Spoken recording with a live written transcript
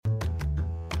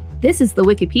This is the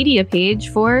Wikipedia page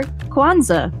for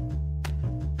Kwanzaa.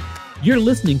 You're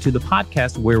listening to the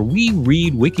podcast where we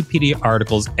read Wikipedia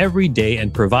articles every day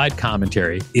and provide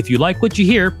commentary. If you like what you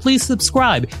hear, please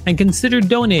subscribe and consider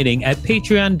donating at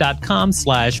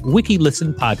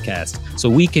patreon.com/WikiListenPodcast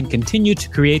so we can continue to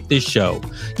create this show.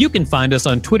 You can find us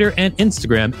on Twitter and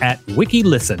Instagram at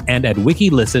WikiListen and at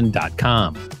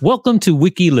wikilisten.com. Welcome to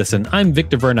WikiListen. I'm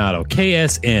Victor Vernado,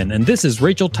 KSN, and this is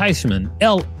Rachel Teichman,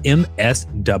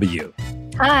 LMSW.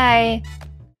 Hi.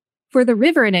 For the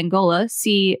river in Angola,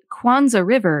 see Kwanzaa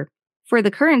River. For the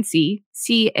currency,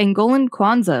 see Angolan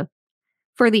Kwanzaa.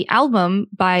 For the album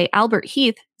by Albert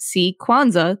Heath, see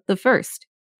Kwanzaa the First.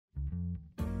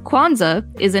 Kwanzaa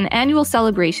is an annual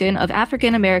celebration of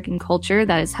African American culture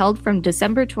that is held from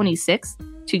December 26th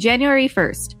to January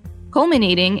 1st,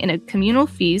 culminating in a communal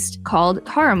feast called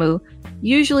Karamu,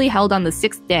 usually held on the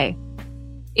 6th day.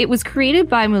 It was created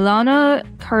by Maulana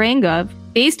Karenga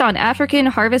based on African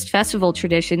harvest festival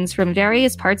traditions from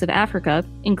various parts of Africa,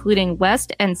 including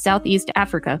West and Southeast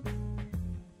Africa.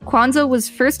 Kwanzaa was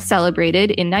first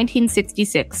celebrated in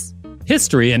 1966.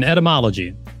 History and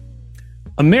etymology.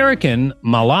 American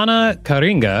Maulana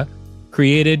Karenga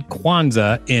created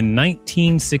Kwanzaa in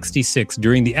 1966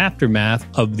 during the aftermath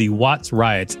of the Watts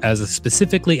riots as a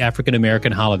specifically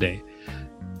African-American holiday.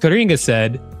 Karenga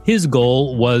said his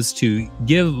goal was to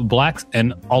give blacks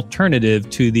an alternative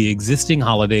to the existing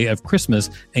holiday of Christmas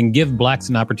and give blacks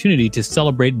an opportunity to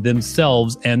celebrate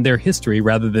themselves and their history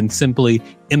rather than simply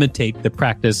imitate the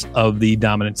practice of the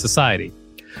dominant society.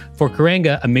 For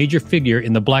Karenga, a major figure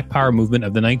in the Black Power movement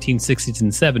of the 1960s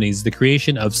and 70s, the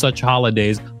creation of such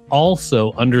holidays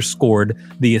also underscored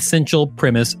the essential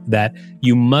premise that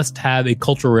you must have a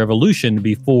cultural revolution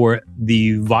before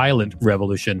the violent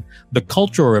revolution. The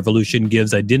Cultural Revolution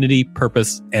gives identity,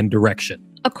 purpose, and direction.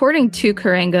 According to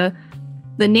Karenga,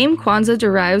 the name Kwanzaa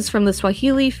derives from the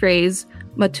Swahili phrase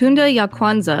Matunda ya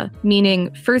Kwanza, meaning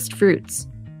first fruits.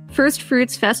 First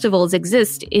fruits festivals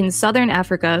exist in southern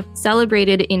Africa,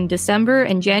 celebrated in December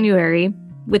and January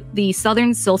with the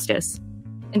southern solstice.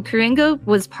 And Karenga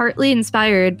was partly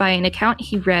inspired by an account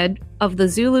he read of the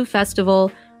Zulu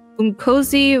festival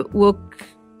Umkosi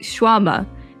Wokushwama.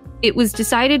 It was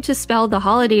decided to spell the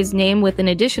holiday's name with an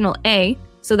additional A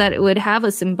so that it would have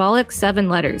a symbolic 7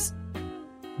 letters.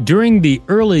 During the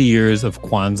early years of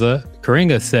Kwanzaa,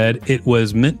 Karenga said it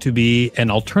was meant to be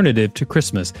an alternative to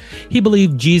Christmas. He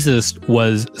believed Jesus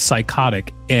was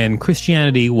psychotic and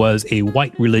Christianity was a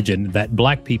white religion that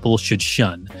black people should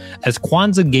shun. As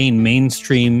Kwanzaa gained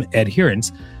mainstream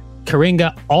adherence,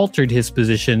 Karenga altered his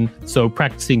position so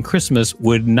practicing Christmas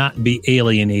would not be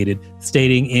alienated,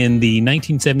 stating in the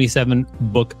 1977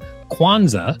 book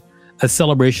Kwanzaa, a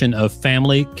celebration of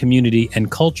family, community,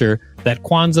 and culture, that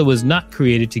Kwanzaa was not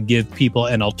created to give people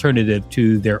an alternative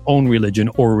to their own religion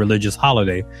or religious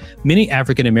holiday. Many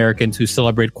African Americans who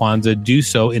celebrate Kwanzaa do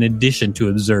so in addition to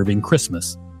observing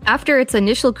Christmas. After its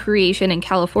initial creation in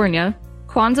California,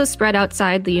 Kwanzaa spread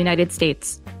outside the United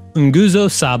States. Nguzo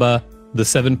Saba, the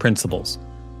 7 Principles.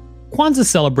 Kwanzaa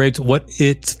celebrates what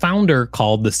its founder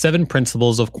called the 7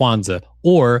 Principles of Kwanzaa,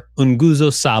 or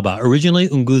Nguzo Saba, originally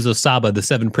Nguzo Saba, the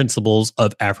 7 Principles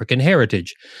of African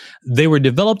Heritage. They were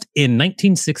developed in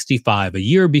 1965, a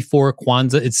year before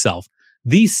Kwanzaa itself.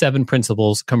 These 7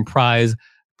 principles comprise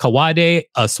Kawade,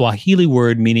 a Swahili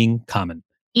word meaning common.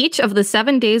 Each of the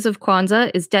 7 days of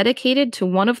Kwanzaa is dedicated to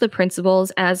one of the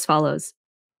principles as follows.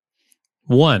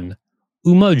 1.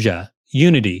 Umoja,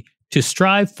 unity, to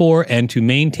strive for and to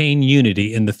maintain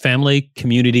unity in the family,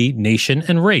 community, nation,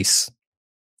 and race.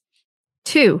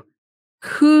 2.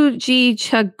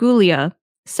 Kujichagulia,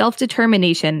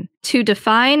 self-determination, to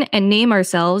define and name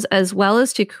ourselves as well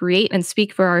as to create and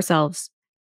speak for ourselves.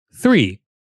 3.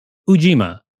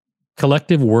 Ujima,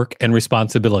 collective work and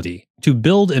responsibility, to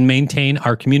build and maintain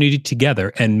our community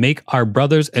together and make our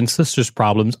brothers and sisters'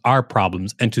 problems our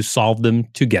problems and to solve them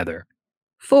together.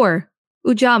 4.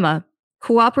 Ujama,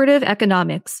 cooperative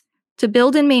economics, to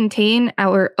build and maintain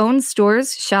our own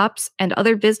stores, shops, and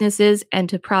other businesses and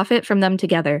to profit from them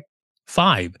together.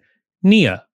 5.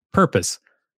 Nia, purpose,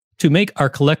 to make our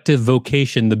collective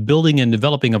vocation the building and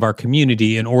developing of our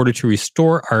community in order to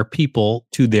restore our people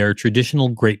to their traditional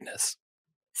greatness.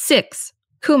 6.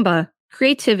 Kumba,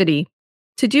 creativity,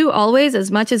 to do always as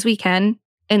much as we can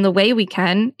in the way we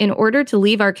can in order to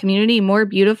leave our community more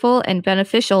beautiful and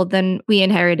beneficial than we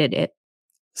inherited it.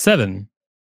 7.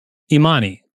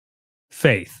 Imani,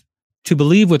 faith, to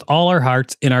believe with all our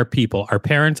hearts in our people, our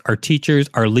parents, our teachers,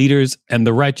 our leaders, and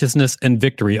the righteousness and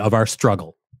victory of our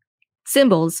struggle.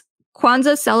 Symbols.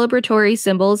 Kwanzaa celebratory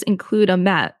symbols include a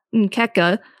mat,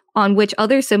 nkeka, on which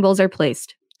other symbols are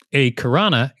placed. A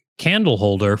Karana, candle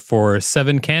holder for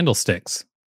 7 candlesticks.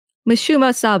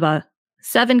 Mashuma Saba,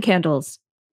 7 candles.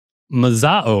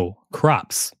 Mazao,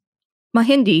 crops.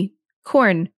 Mahindi,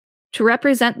 corn, to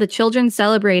represent the children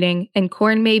celebrating, and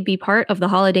corn may be part of the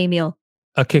holiday meal.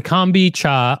 A Kikambi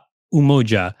Cha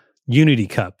Umoja, unity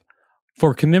cup,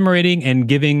 for commemorating and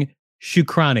giving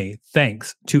shukrani,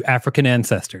 thanks, to African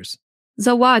ancestors.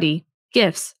 Zawadi,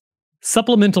 gifts.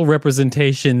 Supplemental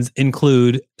representations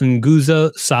include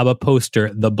Nguzo Saba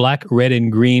poster, the black, red,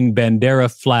 and green Bandera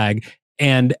flag,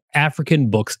 and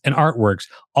African books and artworks,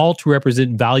 all to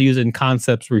represent values and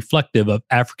concepts reflective of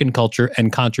African culture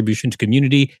and contribution to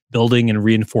community building and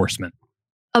reinforcement.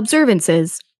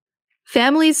 Observances.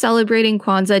 Families celebrating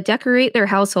Kwanzaa decorate their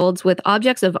households with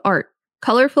objects of art,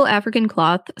 colorful African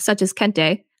cloth such as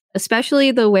kente,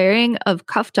 especially the wearing of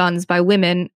kaftans by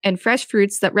women, and fresh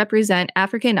fruits that represent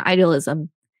African idealism.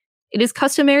 It is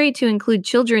customary to include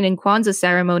children in Kwanzaa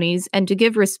ceremonies and to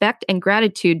give respect and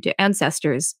gratitude to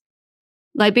ancestors.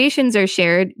 Libations are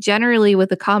shared, generally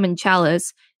with a common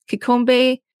chalice,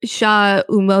 kikombe sha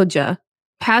umoja,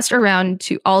 passed around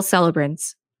to all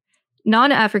celebrants.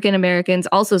 Non-African Americans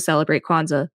also celebrate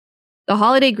Kwanzaa. The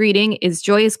holiday greeting is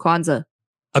Joyous Kwanzaa.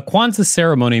 A Kwanzaa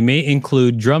ceremony may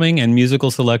include drumming and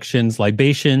musical selections,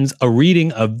 libations, a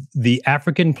reading of the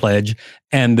African pledge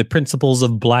and the principles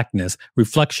of blackness,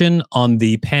 reflection on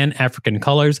the Pan-African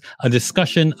colors, a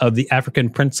discussion of the African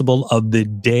principle of the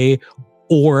day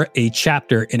or a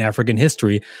chapter in African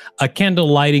history, a candle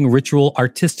lighting ritual,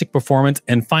 artistic performance,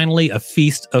 and finally a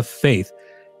feast of faith,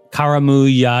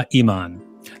 Karamu ya Iman.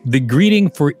 The greeting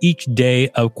for each day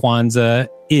of Kwanzaa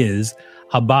is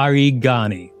Habari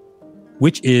Gani,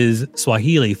 which is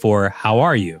Swahili for how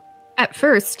are you? At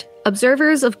first,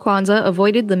 observers of Kwanzaa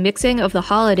avoided the mixing of the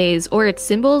holidays or its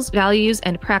symbols, values,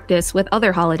 and practice with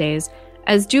other holidays,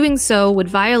 as doing so would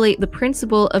violate the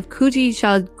principle of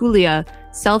kujichagulia,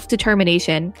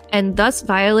 self-determination, and thus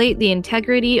violate the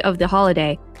integrity of the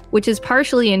holiday, which is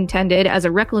partially intended as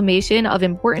a reclamation of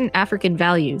important African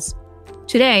values.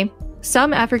 Today,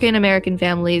 some African American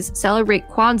families celebrate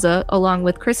Kwanzaa along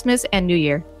with Christmas and New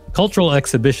Year. Cultural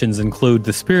exhibitions include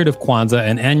the Spirit of Kwanzaa,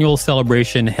 an annual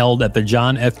celebration held at the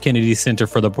John F. Kennedy Center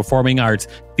for the Performing Arts,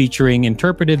 featuring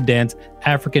interpretive dance,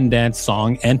 African dance,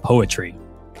 song, and poetry.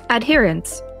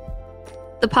 Adherence.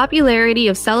 The popularity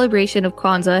of celebration of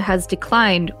Kwanzaa has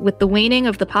declined with the waning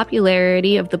of the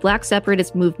popularity of the Black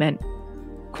separatist movement.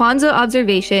 Kwanzaa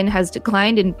observation has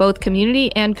declined in both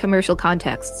community and commercial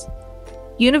contexts.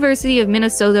 University of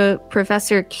Minnesota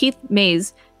professor Keith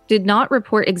Mays did not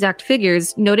report exact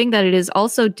figures, noting that it is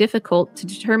also difficult to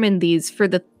determine these for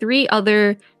the 3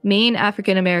 other main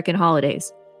African American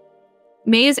holidays.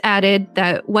 Mays added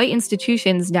that white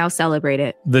institutions now celebrate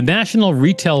it. The National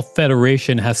Retail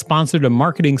Federation has sponsored a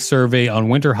marketing survey on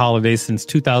winter holidays since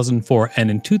 2004,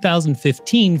 and in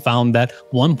 2015 found that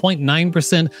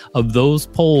 1.9% of those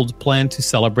polled plan to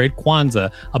celebrate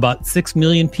Kwanzaa, about 6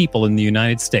 million people in the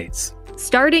United States.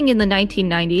 Starting in the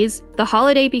 1990s, the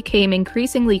holiday became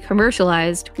increasingly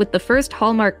commercialized, with the first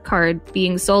Hallmark card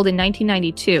being sold in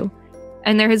 1992,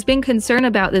 and there has been concern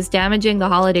about this damaging the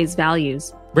holiday's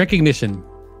values. Recognition.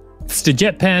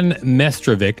 Stejepan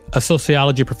Mestrovic, a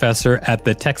sociology professor at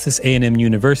the Texas A&M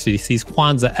University, sees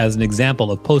Kwanzaa as an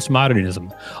example of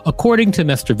postmodernism. According to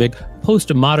Mestrovic,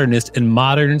 postmodernists in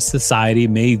modern society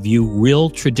may view real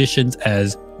traditions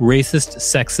as racist,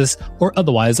 sexist, or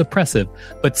otherwise oppressive.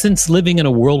 But since living in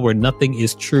a world where nothing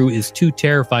is true is too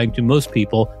terrifying to most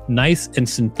people, nice and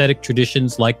synthetic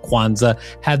traditions like Kwanzaa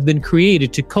have been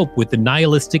created to cope with the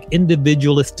nihilistic,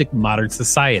 individualistic modern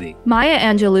society. Maya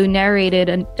Angelou narrated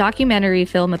a documentary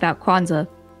film about Kwanzaa,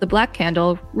 The Black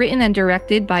Candle, written and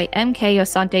directed by M.K.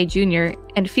 Asante Jr.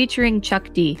 and featuring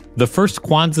Chuck D. The first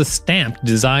Kwanzaa stamp,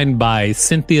 designed by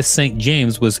Cynthia St.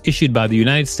 James, was issued by the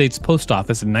United States Post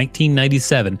Office in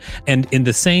 1997, and in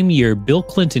the same year, Bill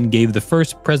Clinton gave the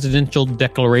first presidential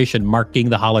declaration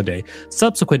marking the holiday.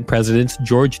 Subsequent presidents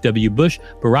George W. Bush,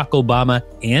 Barack Obama,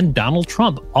 and Donald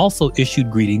Trump also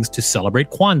issued greetings to celebrate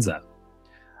Kwanzaa.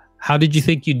 How did you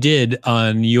think you did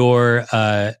on your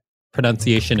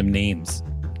pronunciation of names?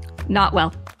 Not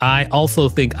well. I also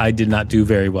think I did not do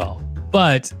very well.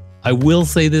 But I will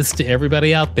say this to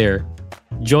everybody out there.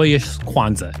 Joyous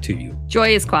Kwanzaa to you.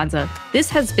 Joyous Kwanzaa. This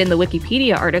has been the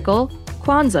Wikipedia article,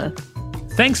 Kwanzaa.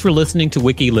 Thanks for listening to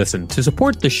WikiListen. To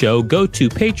support the show, go to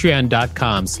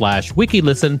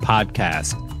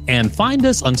patreon.com/WikiListenPodcast and find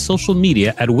us on social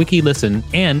media at WikiListen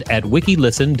and at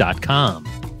wikilisten.com.